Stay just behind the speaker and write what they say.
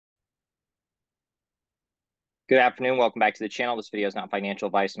Good afternoon. Welcome back to the channel. This video is not financial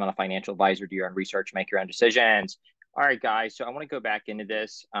advice. I'm not a financial advisor. Do your own research, make your own decisions. All right, guys. So I want to go back into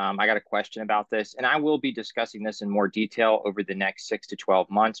this. I got a question about this, and I will be discussing this in more detail over the next 6 to 12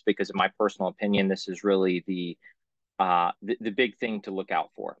 months because, in my personal opinion, this is really the big thing to look out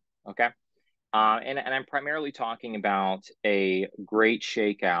for. Okay. And I'm primarily talking about a great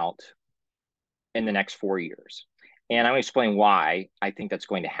shakeout in the next 4 years. And I'm going to explain why I think that's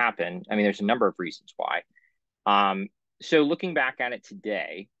going to happen. I mean, there's a number of reasons why. So looking back at it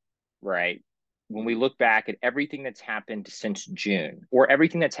today, right, when we look back at everything that's happened since June or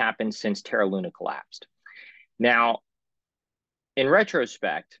everything that's happened since Terra Luna collapsed. Now, in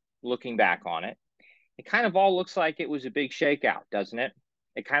retrospect, looking back on it, it kind of all looks like it was a big shakeout, doesn't it?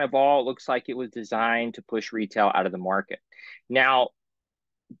 It kind of all looks like it was designed to push retail out of the market. Now,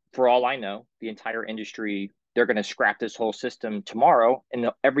 for all I know, the entire industry, they're going to scrap this whole system tomorrow and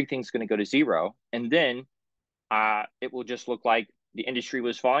everything's going to go to zero. And then it will just look like the industry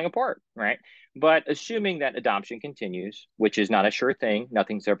was falling apart, right? But assuming that adoption continues, which is not a sure thing,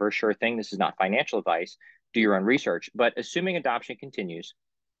 nothing's ever a sure thing. This is not financial advice. Do your own research. But assuming adoption continues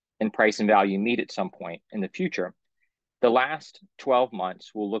and price and value meet at some point in the future, the last 12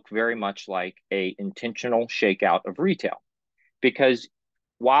 months will look very much like a intentional shakeout of retail. Because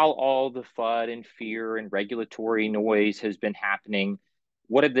while all the FUD and fear and regulatory noise has been happening,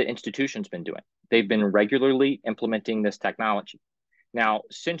 what have the institutions been doing? They've been regularly implementing this technology. Now,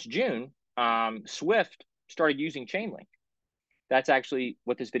 since June, Swift started using Chainlink. That's actually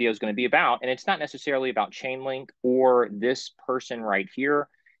what this video is going to be about. And it's not necessarily about Chainlink or this person right here.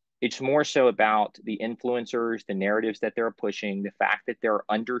 It's more so about the influencers, the narratives that they're pushing, the fact that they're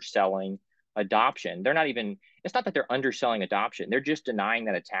underselling adoption. They're not even, it's not that they're underselling adoption. They're just denying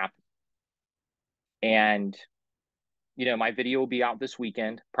that it's happening. And, my video will be out this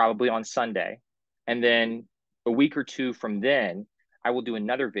weekend, probably on Sunday. And then a week or two from then, I will do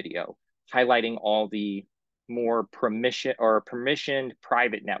another video highlighting all the more permissioned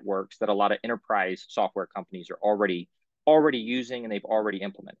private networks that a lot of enterprise software companies are already using and they've already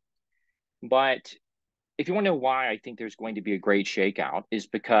implemented. But if you want to know why I think there's going to be a great shakeout is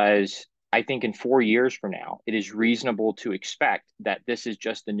because I think in 4 years from now, it is reasonable to expect that this is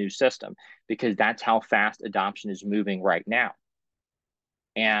just the new system because that's how fast adoption is moving right now.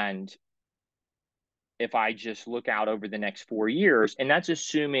 And if I just look out over the next 4 years, and that's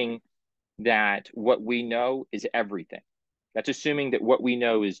assuming that what we know is everything. That's assuming that what we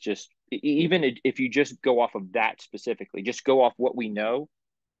know is just, even if you just go off of that specifically, just go off what we know,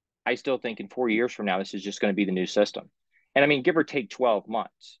 I still think in 4 years from now, this is just going to be the new system. And I mean, give or take 12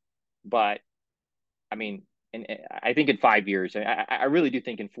 months. But I mean, and I think in 5 years, I really do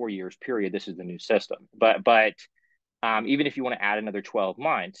think in 4 years, period, this is the new system. But even if you want to add another 12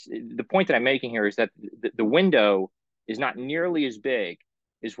 months, the point that I'm making here is that the window is not nearly as big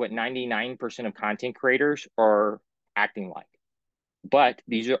as what 99% of content creators are acting like. But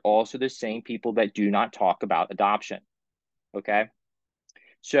these are also the same people that do not talk about adoption. Okay.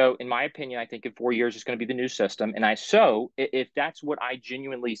 So in my opinion, I think in 4 years, it's going to be the new system. And if that's what I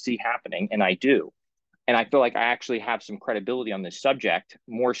genuinely see happening, and I do, and I feel like I actually have some credibility on this subject,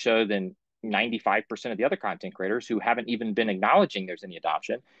 more so than 95% of the other content creators who haven't even been acknowledging there's any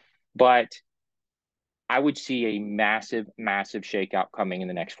adoption. But I would see a massive, massive shakeout coming in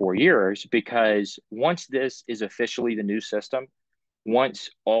the next 4 years because once this is officially the new system, once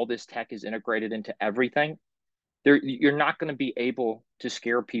all this tech is integrated into everything, you're not going to be able to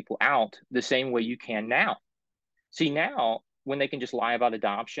scare people out the same way you can now. See, now, when they can just lie about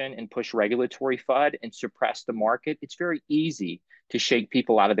adoption and push regulatory FUD and suppress the market, it's very easy to shake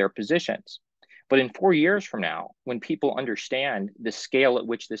people out of their positions. But in 4 years from now, when people understand the scale at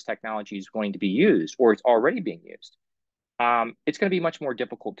which this technology is going to be used, or it's already being used, it's going to be much more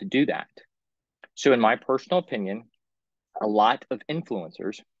difficult to do that. So in my personal opinion, a lot of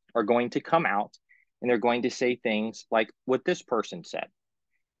influencers are going to come out and they're going to say things like what this person said.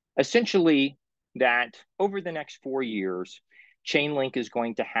 Essentially, that over the next 4 years, Chainlink is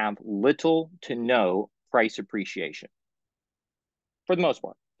going to have little to no price appreciation for the most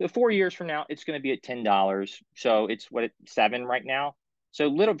part. So 4 years from now, it's going to be at $10. So it's $7 right now. So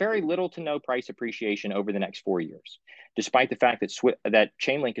very little to no price appreciation over the next 4 years, despite the fact that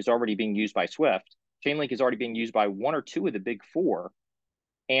Chainlink is already being used by Swift. Chainlink is already being used by one or two of the big four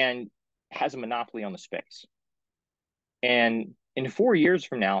and has a monopoly on the space. And in 4 years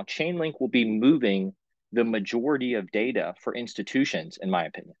from now, Chainlink will be moving the majority of data for institutions, in my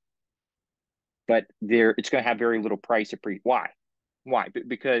opinion. But it's going to have very little price appreciation. Why? Why?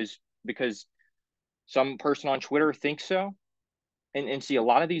 Because some person on Twitter thinks so. And see, a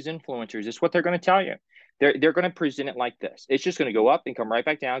lot of these influencers, it's what they're going to tell you. They're going to present it like this. It's just going to go up and come right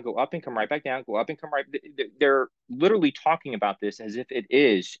back down, go up and come right back down, go up and come right. They're literally talking about this as if it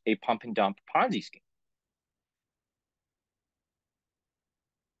is a pump and dump Ponzi scheme.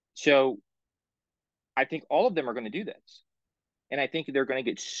 So I think all of them are going to do this. And I think they're going to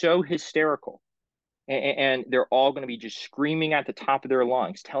get so hysterical, and they're all going to be just screaming at the top of their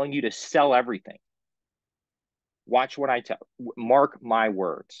lungs, telling you to sell everything. Watch what I tell. Mark my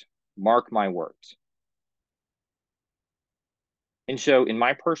words. Mark my words. And so, in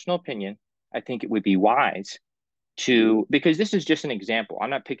my personal opinion, I think it would be wise to, because this is just an example. I'm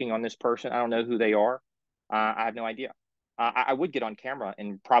not picking on this person. I don't know who they are. I have no idea. I would get on camera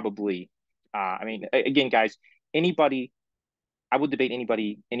and probably, I mean, again, guys, anybody, I would debate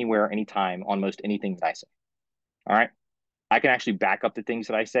anybody, anywhere, anytime on most anything that I say. All right. I can actually back up the things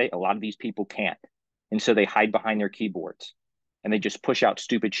that I say. A lot of these people can't. And so they hide behind their keyboards and they just push out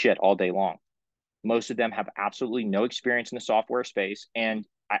stupid shit all day long. Most of them have absolutely no experience in the software space. And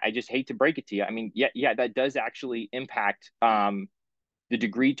I just hate to break it to you. I mean, yeah, that does actually impact the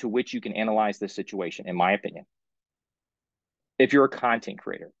degree to which you can analyze this situation, in my opinion. If you're a content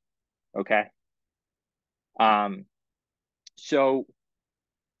creator, okay? So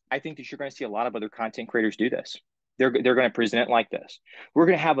I think that you're going to see a lot of other content creators do this. They're going to present it like this. We're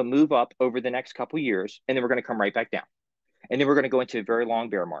going to have a move up over the next couple of years, and then we're going to come right back down. And then we're going to go into a very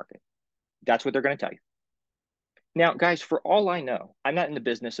long bear market. That's what they're going to tell you. Now, guys, for all I know, I'm not in the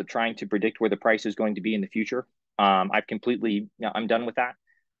business of trying to predict where the price is going to be in the future. I've completely, I'm done with that.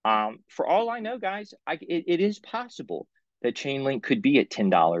 For all I know, guys, it is possible that Chainlink could be at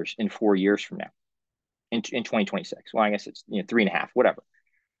 $10 in 4 years from now, in 2026. Well, I guess it's 3.5, whatever.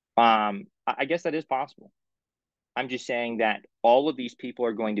 I guess that is possible. I'm just saying that all of these people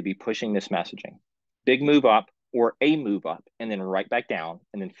are going to be pushing this messaging. Big move up or a move up and then right back down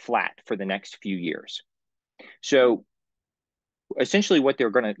and then flat for the next few years. So essentially what they're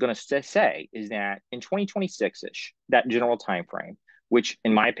going to say is that in 2026-ish, that general time frame, which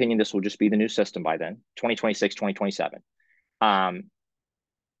in my opinion, this will just be the new system by then, 2026, 2027,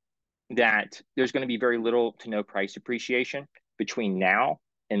 that there's going to be very little to no price appreciation between now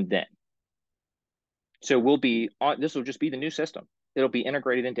and then. So this will just be the new system. It'll be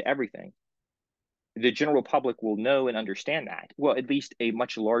integrated into everything. The general public will know and understand that. Well, at least a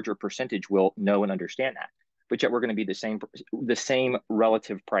much larger percentage will know and understand that. But yet we're going to be the same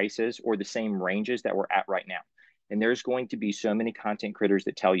relative prices or the same ranges that we're at right now. And there's going to be so many content creators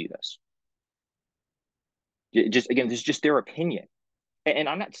that tell you this. Again, this is just their opinion. And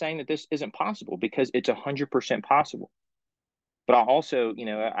I'm not saying that this isn't possible, because it's 100% possible. But I also,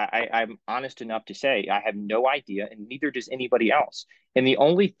 I'm honest enough to say I have no idea, and neither does anybody else. And the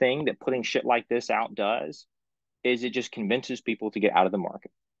only thing that putting shit like this out does is it just convinces people to get out of the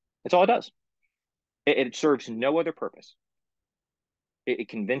market. That's all it does. It serves no other purpose. It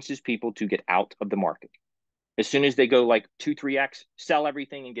convinces people to get out of the market. As soon as they go like 2, 3x, sell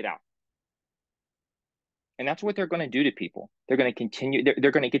everything and get out. And that's what they're going to do to people. They're going to continue.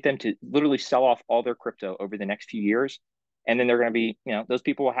 They're going to get them to literally sell off all their crypto over the next few years. And then they're going to be, those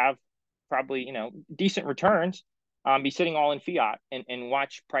people will have probably, decent returns, be sitting all in fiat and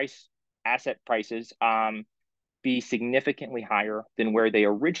watch asset prices be significantly higher than where they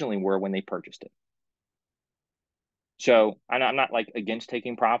originally were when they purchased it. So I'm not like against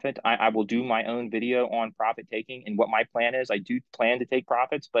taking profit. I will do my own video on profit taking and what my plan is. I do plan to take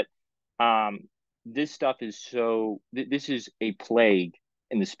profits, but this stuff is this is a plague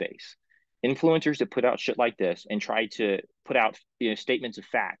in the space. Influencers that put out shit like this and try to put out statements of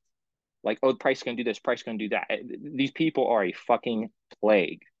fact, like, oh, the price is going to do this, price is going to do that. These people are a fucking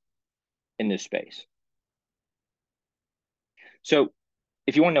plague in this space. So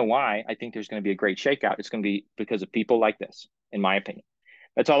if you want to know why I think there's going to be a great shakeout, it's going to be because of people like this, in my opinion.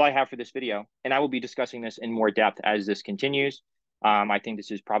 That's all I have for this video. And I will be discussing this in more depth as this continues. I think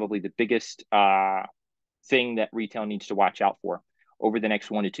this is probably the biggest thing that retail needs to watch out for over the next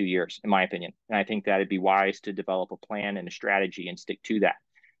 1 to 2 years, in my opinion. And I think that it'd be wise to develop a plan and a strategy and stick to that,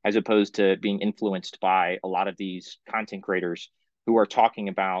 as opposed to being influenced by a lot of these content creators who are talking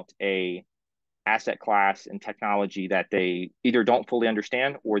about a asset class and technology that they either don't fully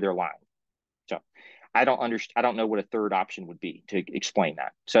understand or they're lying. So I don't know what a third option would be to explain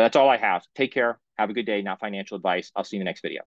that. So that's all I have. Take care. Have a good day. Not financial advice. I'll see you in the next video.